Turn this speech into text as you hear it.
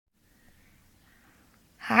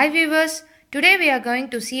Hi viewers, today we are going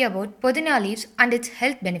to see about Pudina leaves and its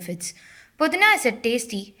health benefits. Pudina is a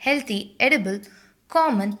tasty, healthy, edible,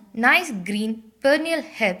 common, nice green perennial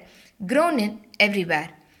herb grown in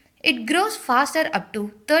everywhere. It grows faster up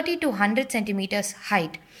to 30 to 100 centimeters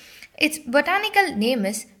height. Its botanical name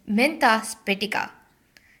is Mentha spetica.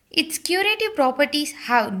 Its curative properties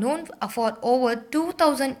have known for over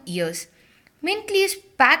 2000 years. Mint leaves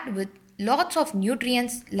packed with lots of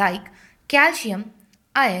nutrients like calcium,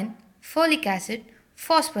 iron, folic acid,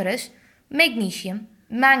 phosphorus, magnesium,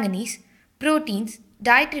 manganese, proteins,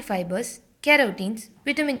 dietary fibers, carotenes,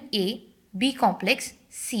 vitamin A, B complex,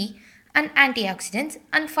 C, and antioxidants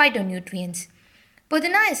and phytonutrients.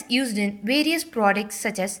 Pudina is used in various products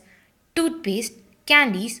such as toothpaste,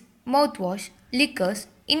 candies, mouthwash, liquors,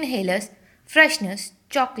 inhalers, fresheners,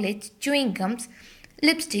 chocolates, chewing gums,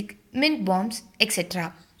 lipstick, mint balms,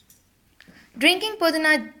 etc. Drinking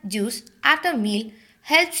pudina juice after meal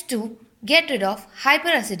helps to get rid of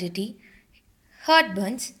hyperacidity,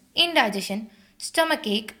 heartburns, indigestion,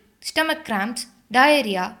 stomachache, stomach cramps,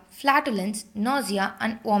 diarrhea, flatulence, nausea,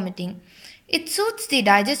 and vomiting. It soothes the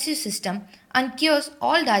digestive system and cures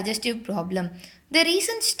all digestive problems. The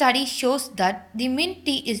recent study shows that the mint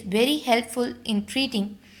tea is very helpful in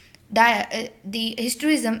treating the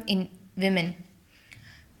hysterism in women.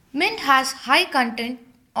 Mint has high content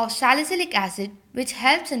of salicylic acid which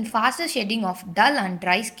helps in faster shedding of dull and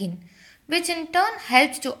dry skin, which in turn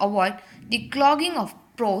helps to avoid the clogging of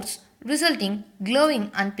pores resulting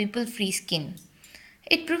glowing and pimple-free skin.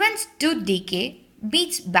 It prevents tooth decay,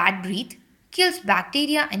 beats bad breath, kills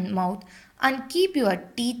bacteria in mouth and keep your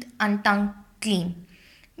teeth and tongue clean.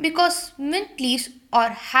 Because mint leaves are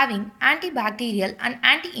having antibacterial and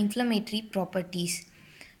anti-inflammatory properties.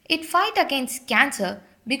 It fights against cancer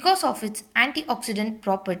because of its antioxidant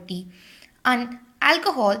property and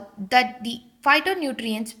alcohol that the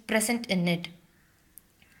phytonutrients present in it.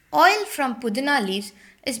 Oil from pudina leaves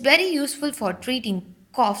is very useful for treating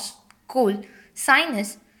coughs, cold,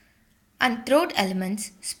 sinus and throat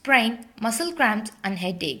ailments, sprain, muscle cramps and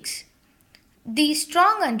headaches. The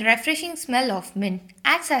strong and refreshing smell of mint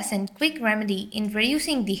acts as a quick remedy in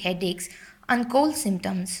reducing the headaches and cold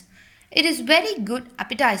symptoms. It is very good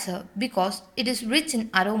appetizer because it is rich in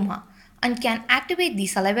aroma and can activate the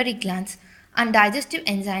salivary glands and digestive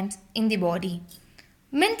enzymes in the body.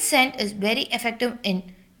 Mint scent is very effective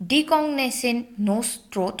in decongesting nose,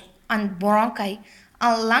 throat and bronchi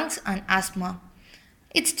and lungs and asthma.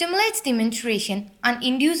 It stimulates the menstruation and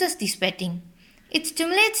induces the sweating. It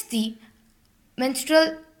stimulates the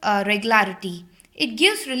menstrual regularity. It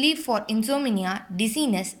gives relief for insomnia,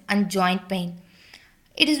 dizziness, and joint pain.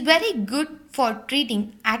 It is very good for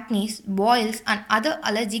treating acne, boils, and other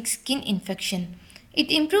allergic skin infection.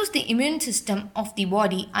 It improves the immune system of the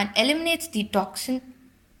body and eliminates the toxins.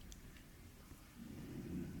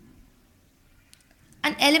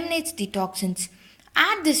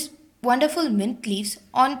 Add this wonderful mint leaves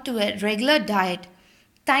onto a regular diet.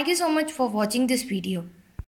 Thank you so much for watching this video.